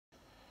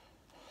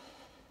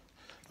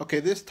Okay,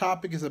 this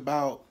topic is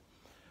about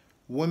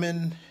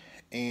women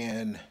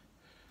and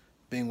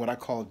being what I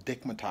call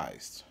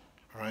dickmatized.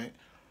 All right.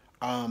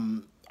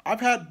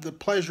 I've had the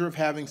pleasure of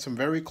having some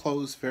very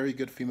close, very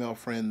good female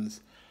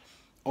friends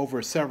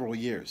over several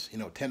years,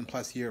 10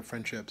 plus year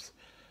friendships.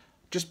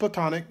 Just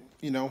platonic,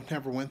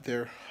 never went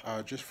there,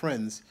 just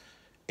friends.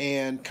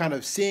 And kind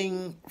of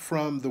seeing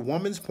from the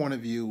woman's point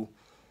of view,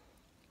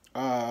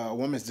 a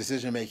woman's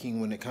decision making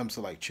when it comes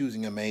to like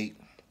choosing a mate,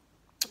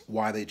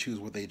 why they choose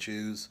what they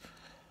choose,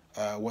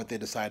 what they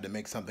decide to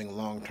make something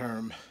long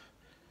term.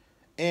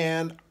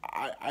 And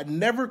I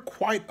never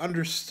quite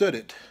understood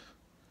it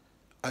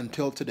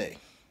until today.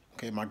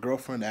 Okay, my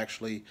girlfriend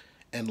actually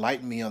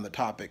enlightened me on the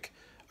topic.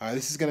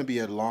 This is going to be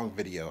a long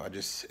video.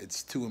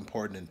 It's too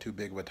important and too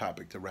big of a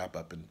topic to wrap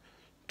up in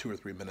 2 or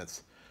 3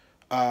 minutes.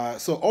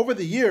 So over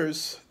the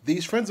years,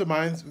 these friends of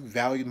mine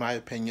valued my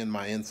opinion,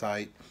 my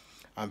insight.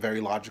 I'm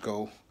very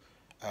logical,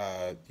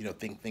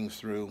 think things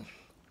through.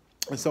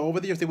 And so over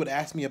the years, they would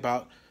ask me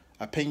about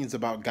opinions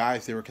about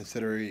guys they were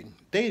considering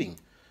dating.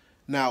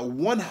 Now,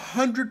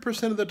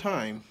 100% of the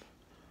time,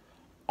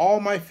 all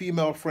my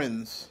female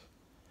friends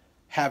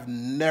have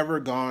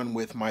never gone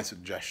with my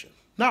suggestion.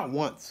 Not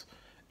once.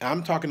 And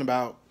I'm talking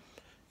about,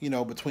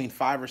 between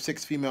 5 or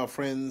 6 female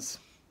friends,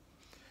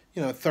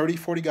 30,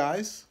 40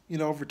 guys,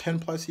 over 10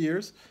 plus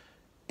years.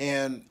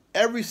 And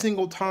every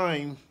single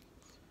time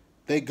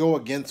they go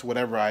against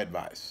whatever I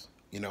advise,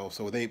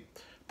 so they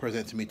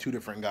present to me 2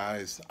 different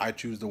guys. I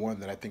choose the one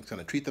that I think is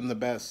going to treat them the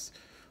best,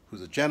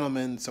 who's a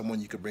gentleman,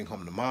 someone you could bring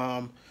home to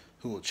mom,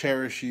 who will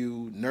cherish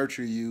you,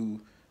 nurture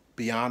you,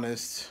 be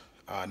honest,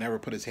 never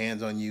put his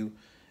hands on you.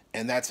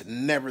 And that's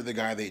never the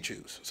guy they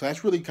choose. So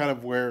that's really kind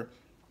of where,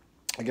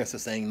 I guess the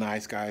saying,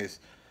 nice guys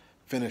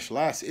finish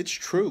last. It's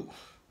true.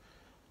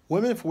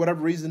 Women, for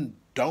whatever reason,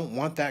 don't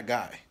want that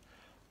guy.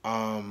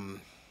 And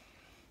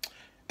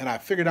I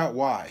figured out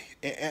why.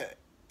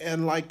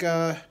 And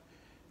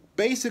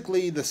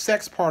basically, the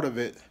sex part of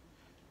it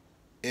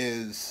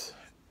is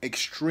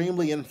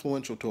extremely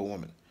influential to a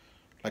woman.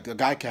 Like, a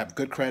guy can have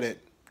good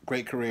credit,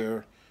 great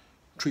career,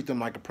 treat them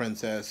like a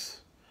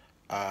princess,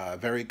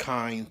 very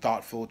kind,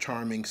 thoughtful,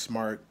 charming,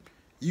 smart,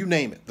 you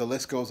name it. The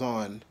list goes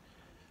on.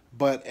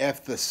 But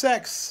if the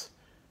sex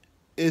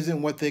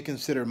isn't what they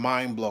consider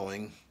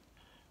mind-blowing,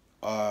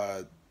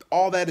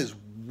 all that is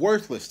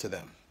worthless to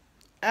them.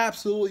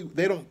 Absolutely,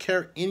 they don't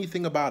care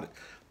anything about it.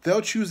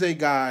 They'll choose a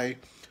guy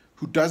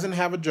who doesn't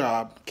have a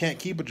job, can't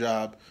keep a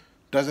job,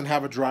 doesn't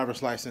have a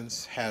driver's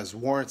license, has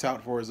warrants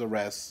out for his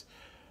arrests,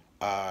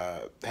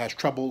 has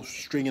trouble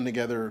stringing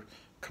together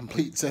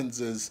complete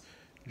sentences,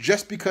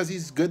 just because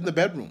he's good in the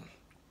bedroom.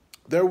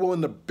 They're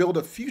willing to build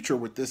a future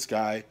with this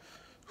guy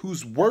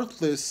who's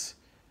worthless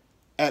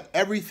at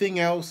everything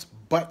else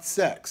but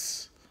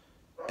sex,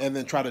 and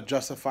then try to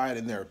justify it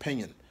in their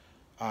opinion,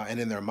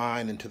 and in their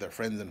mind, and to their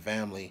friends and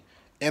family.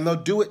 And they'll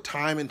do it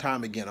time and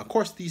time again. Of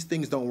course, these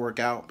things don't work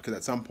out because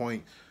at some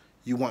point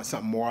you want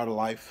something more out of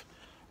life,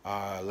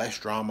 less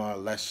drama,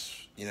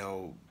 less,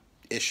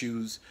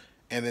 issues.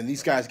 And then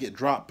these guys get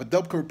dropped. But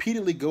they'll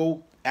repeatedly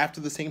go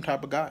after the same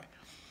type of guy.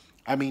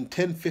 I mean,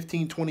 10,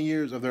 15, 20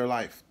 years of their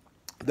life.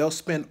 They'll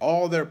spend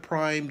all their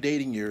prime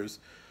dating years,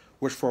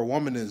 which for a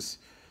woman is,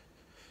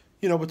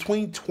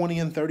 between 20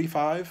 and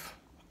 35,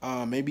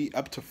 maybe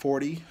up to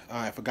 40.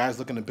 If a guy's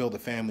looking to build a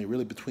family,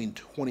 really between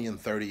 20 and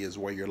 30 is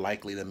where you're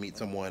likely to meet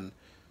someone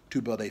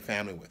to build a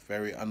family with.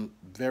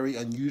 Very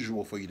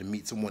unusual for you to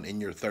meet someone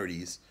in your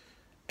 30s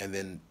and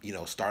then,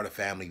 start a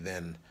family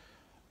then.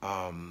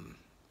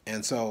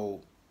 And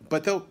so,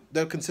 but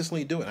they'll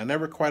consistently do it. I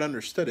never quite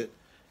understood it.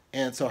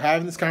 And so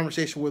having this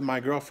conversation with my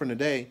girlfriend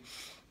today,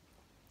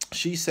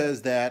 she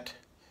says that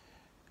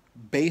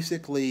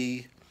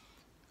basically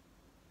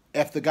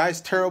if the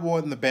guy's terrible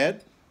in the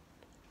bed,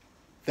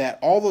 that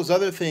all those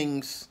other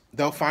things,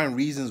 they'll find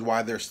reasons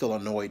why they're still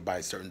annoyed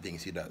by certain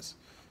things he does,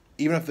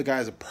 even if the guy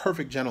is a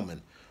perfect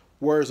gentleman.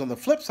 Whereas on the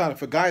flip side,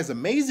 if a guy is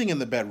amazing in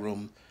the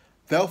bedroom,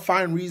 they'll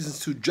find reasons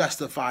to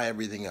justify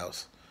everything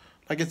else.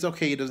 Like, it's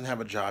okay, he doesn't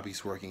have a job,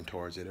 he's working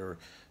towards it, or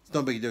it's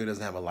no big deal, he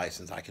doesn't have a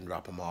license, I can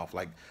drop him off.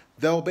 Like,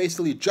 they'll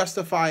basically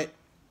justify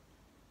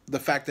the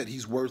fact that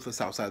he's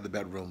worthless outside the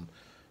bedroom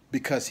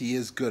because he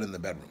is good in the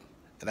bedroom.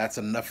 And that's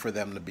enough for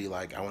them to be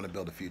like, I want to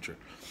build a future.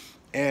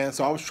 And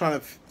so I was trying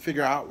to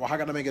figure out, well, how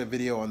can I make a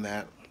video on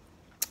that?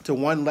 To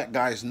one, let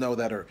guys know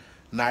that are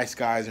nice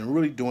guys and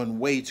really doing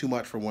way too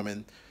much for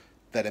women,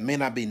 that it may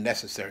not be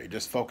necessary.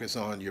 Just focus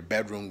on your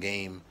bedroom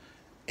game,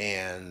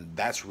 and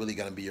that's really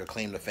going to be your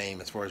claim to fame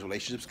as far as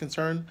relationships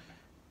concerned.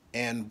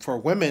 And for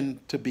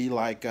women to be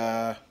like,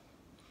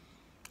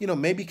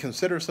 maybe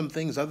consider some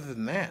things other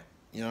than that.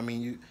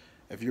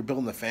 If you're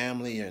building a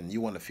family and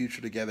you want a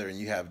future together and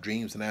you have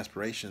dreams and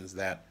aspirations,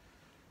 that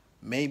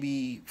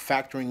maybe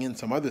factoring in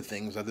some other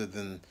things other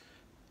than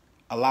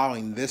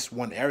allowing this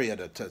one area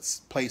to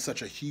play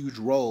such a huge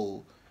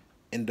role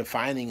in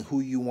defining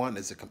who you want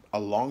as a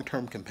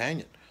long-term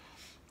companion.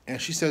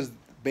 And she says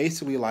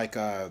basically like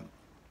a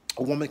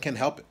woman can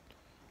help it.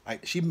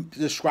 Like, she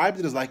described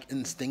it as like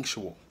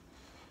instinctual.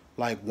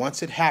 Like,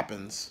 once it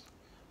happens,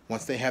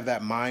 once they have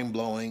that mind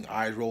blowing,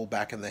 eyes roll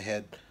back in the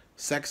head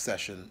sex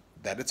session,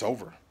 that it's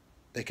over.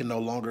 They can no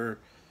longer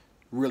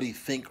really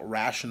think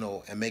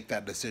rational and make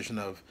that decision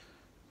of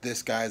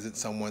this guy isn't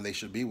someone they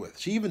should be with.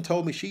 She even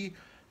told me she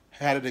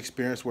had an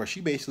experience where she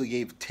basically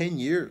gave 10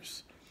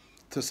 years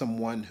to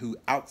someone who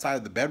outside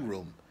of the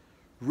bedroom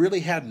really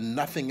had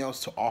nothing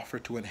else to offer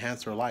to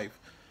enhance her life,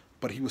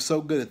 but he was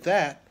so good at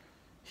that,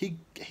 he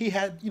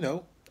had,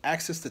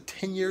 access to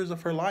 10 years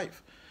of her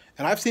life.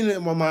 And I've seen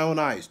it with my own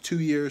eyes. 2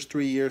 years,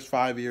 3 years,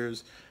 5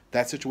 years.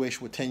 That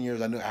situation with 10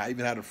 years. I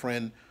even had a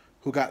friend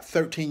who got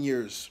 13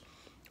 years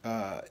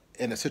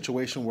in a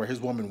situation where his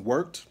woman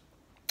worked,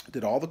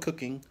 did all the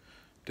cooking,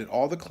 did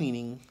all the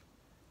cleaning,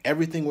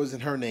 everything was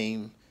in her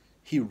name.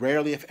 He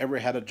rarely, if ever,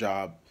 had a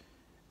job,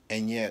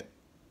 and yet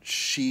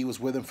she was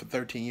with him for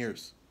 13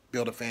 years.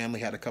 Built a family,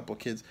 had a couple of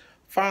kids.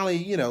 Finally,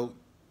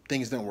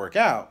 things didn't work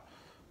out.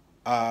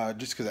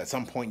 Just because at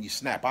some point you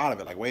snap out of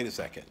it, like, wait a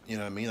second, you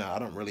know what I mean? I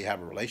don't really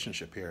have a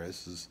relationship here.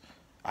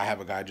 I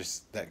have a guy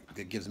just that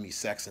gives me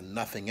sex and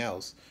nothing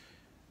else,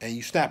 and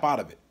you snap out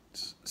of it.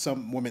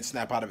 Some women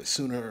snap out of it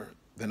sooner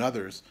than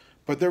others,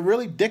 but they're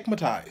really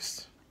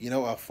dickmatized,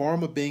 a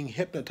form of being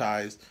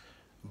hypnotized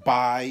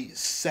by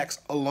sex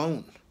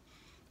alone.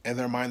 In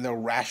their mind, they'll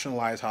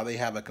rationalize how they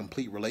have a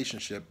complete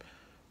relationship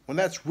when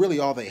that's really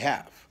all they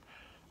have.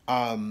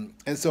 And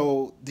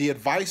so the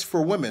advice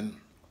for women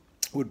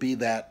would be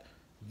that,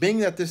 being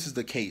that this is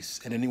the case,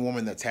 and any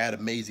woman that's had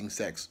amazing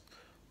sex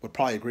would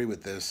probably agree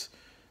with this,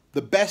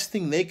 the best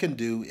thing they can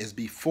do is,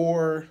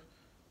 before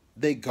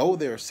they go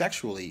there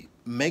sexually,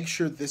 make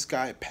sure this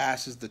guy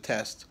passes the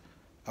test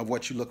of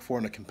what you look for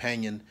in a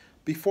companion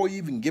before you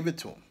even give it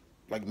to him.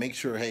 Like, make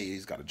sure, hey,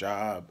 he's got a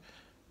job,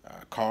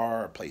 a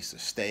car, a place to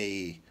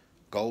stay,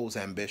 goals,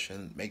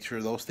 ambition. Make sure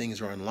those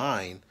things are in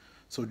line.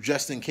 So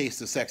just in case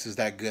the sex is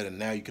that good and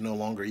now you can no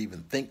longer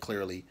even think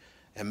clearly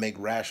and make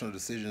rational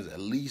decisions, at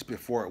least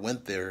before it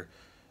went there,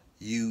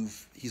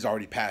 he's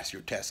already passed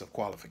your test of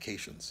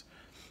qualifications.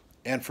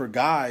 And for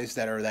guys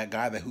that are that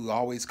guy who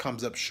always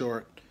comes up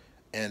short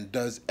and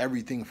does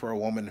everything for a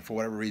woman, and for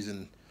whatever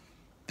reason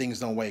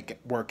things don't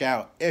work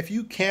out, if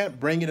you can't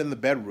bring it in the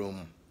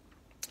bedroom,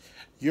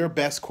 your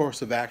best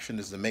course of action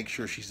is to make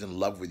sure she's in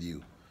love with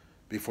you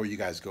before you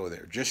guys go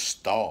there. Just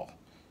stall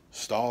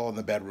on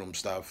the bedroom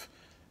stuff.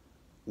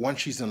 Once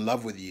she's in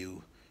love with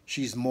you,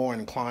 she's more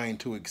inclined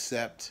to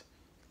accept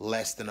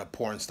less than a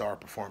porn star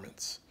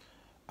performance.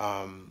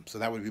 So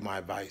that would be my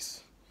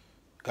advice.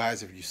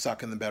 Guys, if you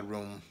suck in the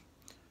bedroom,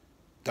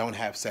 don't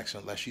have sex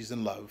unless she's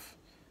in love.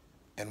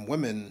 And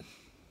women,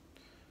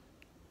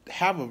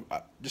 have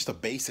just a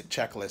basic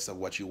checklist of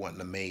what you want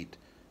in a mate,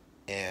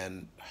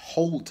 and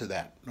hold to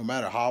that no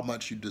matter how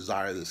much you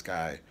desire this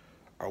guy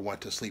or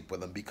want to sleep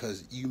with him,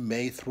 because you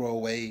may throw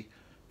away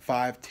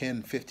 5,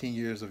 10, 15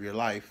 years of your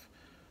life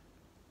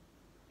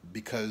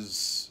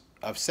because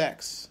of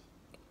sex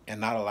and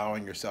not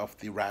allowing yourself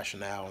the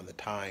rationale and the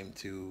time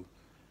to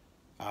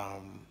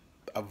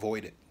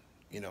avoid it.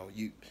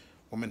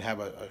 Women have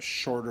a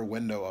shorter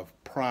window of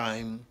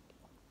prime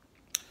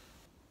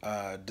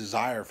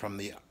desire from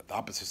the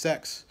opposite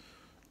sex.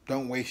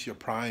 Don't waste your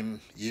prime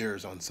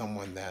years on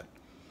someone that,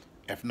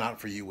 if not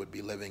for you, would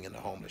be living in a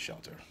homeless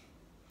shelter.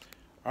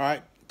 All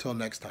right, till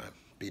next time,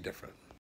 be different.